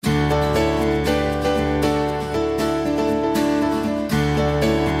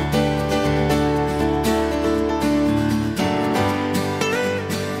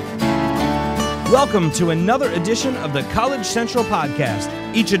Welcome to another edition of the College Central Podcast.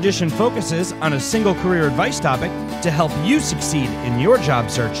 Each edition focuses on a single career advice topic to help you succeed in your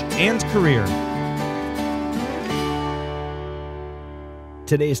job search and career.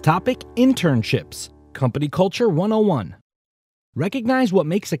 Today's topic, internships, Company Culture 101. Recognize what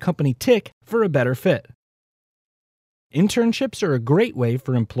makes a company tick for a better fit. Internships are a great way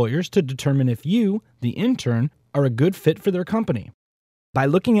for employers to determine if you, the intern, are a good fit for their company. By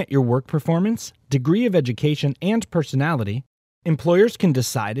looking at your work performance, degree of education, and personality, employers can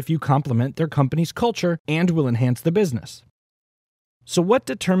decide if you complement their company's culture and will enhance the business. So what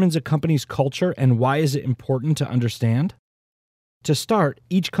determines a company's culture and why is it important to understand? To start,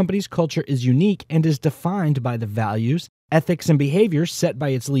 each company's culture is unique and is defined by the values, ethics, and behaviors set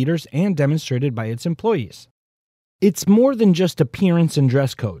by its leaders and demonstrated by its employees. It's more than just appearance and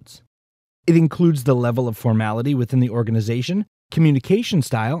dress codes. It includes the level of formality within the organization, communication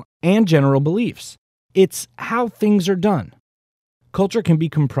style, and general beliefs. It's how things are done. Culture can be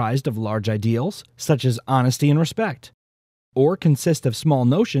comprised of large ideals, such as honesty and respect, or consist of small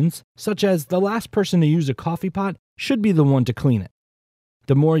notions, such as the last person to use a coffee pot should be the one to clean it.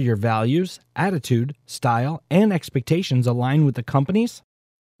 The more your values, attitude, style, and expectations align with the company's,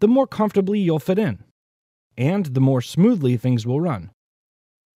 the more comfortably you'll fit in, and the more smoothly things will run.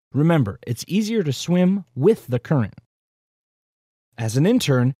 Remember, it's easier to swim with the current. As an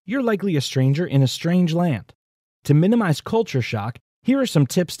intern, you're likely a stranger in a strange land. To minimize culture shock, here are some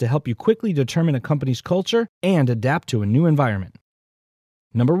tips to help you quickly determine a company's culture and adapt to a new environment.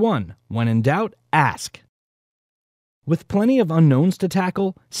 Number 1, when in doubt, ask. With plenty of unknowns to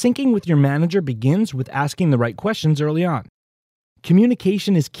tackle, syncing with your manager begins with asking the right questions early on.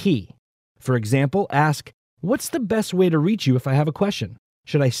 Communication is key. For example, ask, "What's the best way to reach you if I have a question?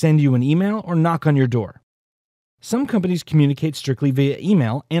 Should I send you an email or knock on your door?" Some companies communicate strictly via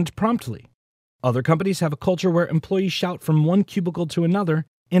email and promptly. Other companies have a culture where employees shout from one cubicle to another,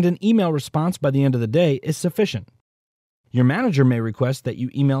 and an email response by the end of the day is sufficient. Your manager may request that you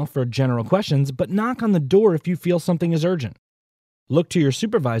email for general questions, but knock on the door if you feel something is urgent. Look to your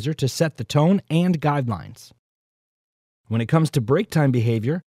supervisor to set the tone and guidelines. When it comes to break time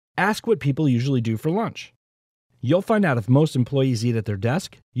behavior, ask what people usually do for lunch. You'll find out if most employees eat at their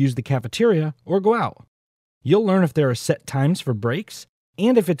desk, use the cafeteria, or go out. You'll learn if there are set times for breaks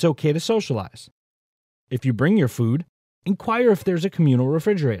and if it's okay to socialize. If you bring your food, inquire if there's a communal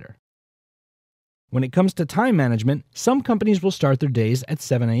refrigerator. When it comes to time management, some companies will start their days at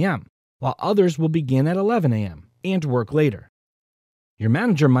 7 a.m., while others will begin at 11 a.m. and work later. Your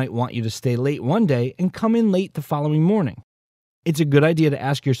manager might want you to stay late one day and come in late the following morning. It's a good idea to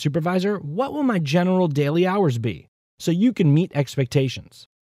ask your supervisor, "What will my general daily hours be?" so you can meet expectations.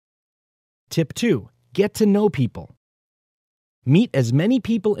 Tip 2. Get to know people. Meet as many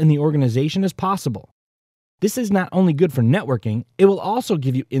people in the organization as possible. This is not only good for networking, it will also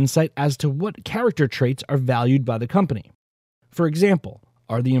give you insight as to what character traits are valued by the company. For example,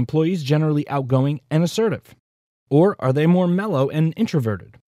 are the employees generally outgoing and assertive? Or are they more mellow and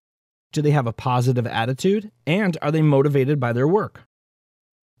introverted? Do they have a positive attitude? And are they motivated by their work?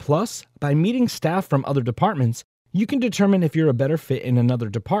 Plus, by meeting staff from other departments, you can determine if you're a better fit in another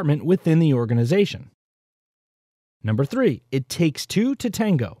department within the organization. Number 3, it takes two to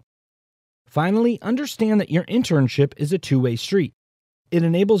tango. Finally, understand that your internship is a two-way street. It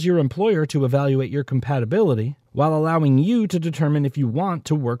enables your employer to evaluate your compatibility while allowing you to determine if you want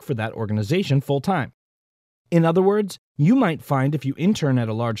to work for that organization full-time. In other words, you might find if you intern at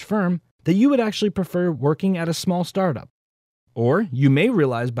a large firm that you would actually prefer working at a small startup. Or you may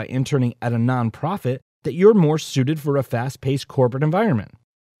realize by interning at a nonprofit that you're more suited for a fast-paced corporate environment.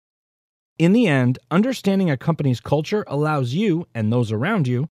 In the end, understanding a company's culture allows you and those around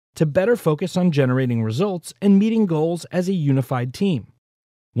you to better focus on generating results and meeting goals as a unified team.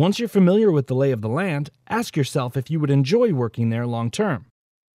 Once you're familiar with the lay of the land, ask yourself if you would enjoy working there long term.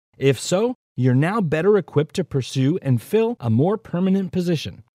 If so, you're now better equipped to pursue and fill a more permanent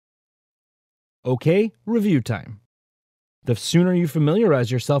position. Okay, review time. The sooner you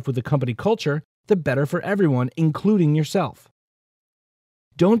familiarize yourself with the company culture, the better for everyone, including yourself.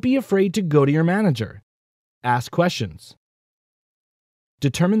 Don't be afraid to go to your manager. Ask questions.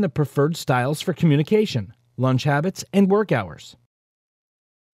 Determine the preferred styles for communication, lunch habits, and work hours.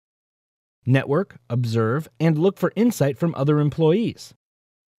 Network, observe, and look for insight from other employees.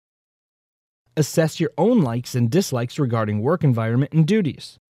 Assess your own likes and dislikes regarding work environment and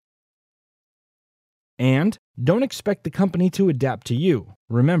duties. And don't expect the company to adapt to you.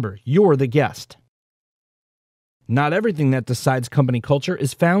 Remember, you're the guest. Not everything that decides company culture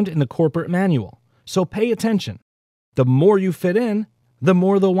is found in the corporate manual, so pay attention. The more you fit in, the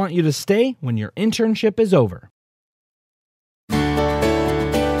more they'll want you to stay when your internship is over.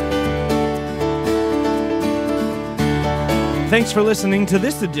 Thanks for listening to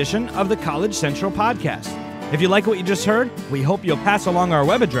this edition of the College Central Podcast. If you like what you just heard, we hope you'll pass along our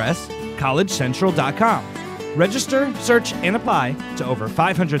web address, collegecentral.com. Register, search, and apply to over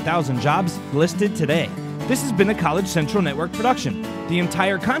 500,000 jobs listed today. This has been a College Central Network production. The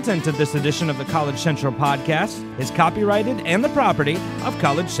entire content of this edition of the College Central Podcast is copyrighted and the property of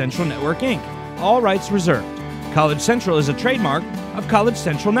College Central Network, Inc. All rights reserved. College Central is a trademark of College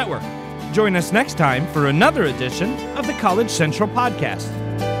Central Network. Join us next time for another edition of the College Central Podcast.